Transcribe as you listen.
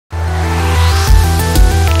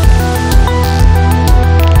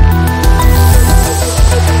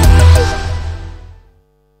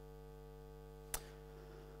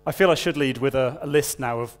I feel I should lead with a list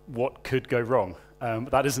now of what could go wrong,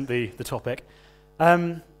 but that isn't the topic.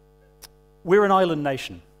 We're an island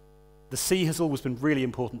nation. The sea has always been really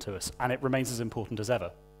important to us, and it remains as important as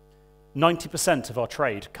ever. 90% of our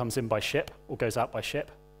trade comes in by ship or goes out by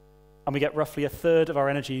ship, and we get roughly a third of our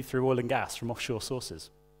energy through oil and gas from offshore sources.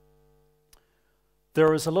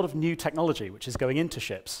 There is a lot of new technology which is going into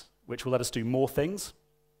ships, which will let us do more things,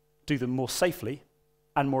 do them more safely,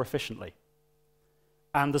 and more efficiently.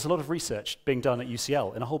 And there's a lot of research being done at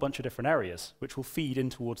UCL in a whole bunch of different areas, which will feed in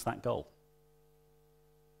towards that goal.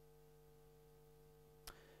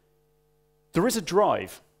 There is a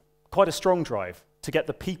drive, quite a strong drive, to get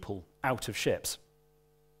the people out of ships.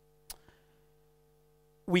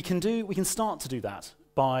 We can start to do that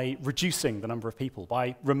by reducing the number of people,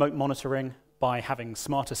 by remote monitoring, by having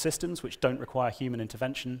smarter systems which don't require human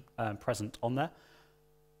intervention present on there.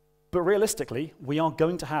 But realistically, we are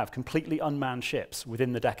going to have completely unmanned ships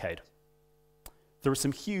within the decade. There are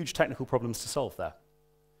some huge technical problems to solve there.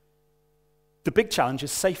 The big challenge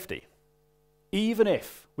is safety. Even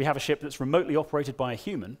if we have a ship that's remotely operated by a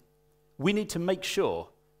human, we need to make sure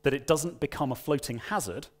that it doesn't become a floating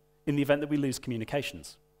hazard in the event that we lose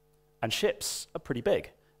communications. And ships are pretty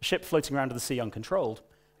big. A ship floating around in the sea uncontrolled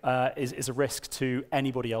is a risk to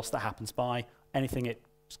anybody else that happens by, anything it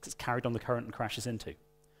gets carried on the current and crashes into.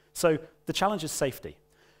 So the challenge is safety.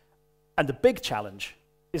 And the big challenge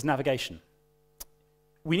is navigation.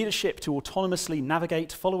 We need a ship to autonomously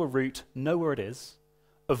navigate, follow a route, know where it is,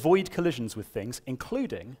 avoid collisions with things,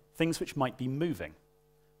 including things which might be moving,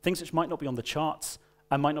 things which might not be on the charts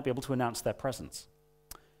and might not be able to announce their presence.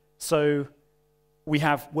 So we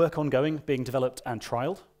have work ongoing, being developed and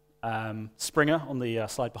trialed. Springer, on the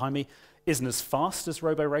slide behind me, isn't as fast as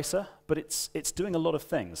RoboRacer, but it's doing a lot of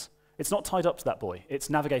things. It's not tied up to that buoy. It's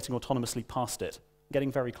navigating autonomously past it,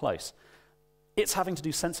 getting very close. It's having to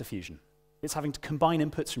do sensor fusion. It's having to combine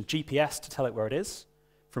inputs from GPS to tell it where it is,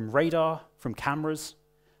 from radar, from cameras,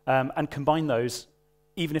 and combine those,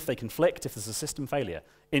 even if they conflict, if there's a system failure,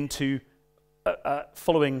 into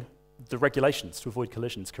following the regulations to avoid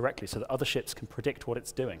collisions correctly so that other ships can predict what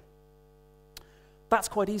it's doing. That's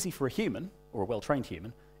quite easy for a human, or a well-trained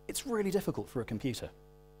human. It's really difficult for a computer.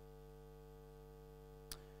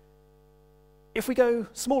 If we go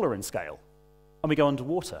smaller in scale, and we go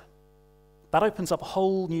underwater, that opens up a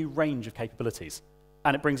whole new range of capabilities,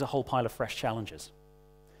 and it brings a whole pile of fresh challenges.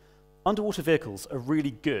 Underwater vehicles are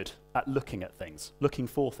really good at looking at things, looking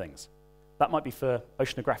for things. That might be for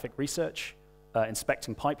oceanographic research,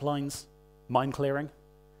 inspecting pipelines, mine clearing,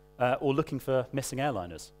 or looking for missing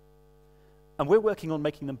airliners. And we're working on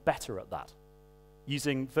making them better at that,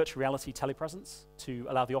 using virtual reality telepresence to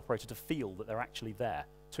allow the operator to feel that they're actually there,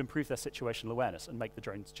 to improve their situational awareness and make the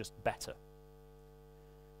drones just better.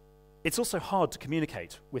 It's also hard to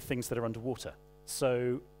communicate with things that are underwater,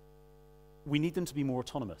 so we need them to be more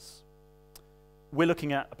autonomous. We're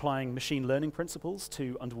looking at applying machine learning principles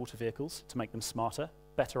to underwater vehicles to make them smarter,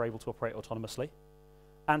 better able to operate autonomously,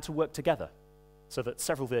 and to work together so that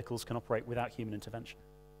several vehicles can operate without human intervention.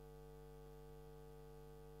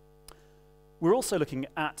 We're also looking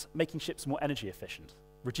at making ships more energy efficient,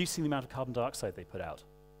 reducing the amount of carbon dioxide they put out.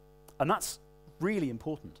 And that's really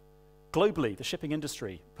important. Globally, the shipping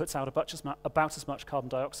industry puts out about as much carbon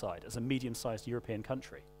dioxide as a medium-sized European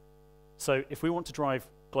country. So if we want to drive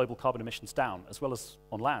global carbon emissions down, as well as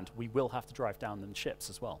on land, we will have to drive down in ships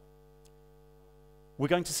as well. We're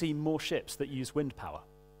going to see more ships that use wind power.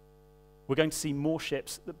 We're going to see more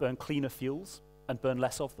ships that burn cleaner fuels and burn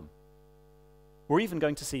less of them. We're even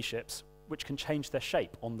going to see ships which can change their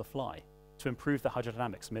shape on the fly to improve their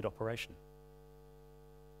hydrodynamics mid-operation.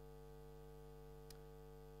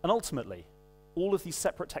 And ultimately, all of these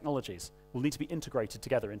separate technologies will need to be integrated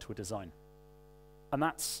together into a design. And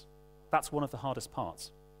that's one of the hardest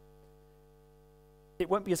parts. It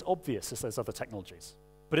won't be as obvious as those other technologies,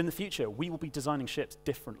 but in the future, we will be designing ships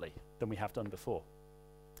differently than we have done before.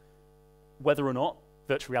 Whether or not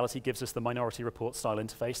virtual reality gives us the Minority Report style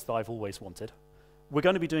interface that I've always wanted, we're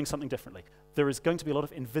going to be doing something differently. There is going to be a lot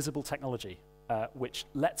of invisible technology which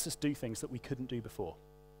lets us do things that we couldn't do before.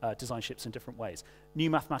 Design ships in different ways. New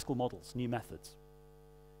mathematical models, new methods.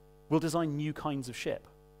 We'll design new kinds of ship.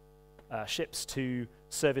 Ships to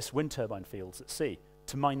service wind turbine fields at sea,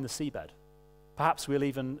 to mine the seabed. Perhaps we'll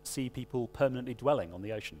even see people permanently dwelling on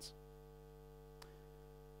the oceans.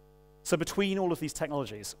 So between all of these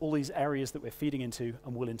technologies, all these areas that we're feeding into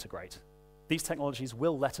and will integrate, these technologies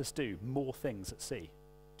will let us do more things at sea,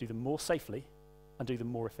 do them more safely and do them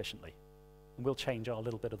more efficiently. And we'll change our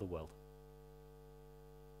little bit of the world.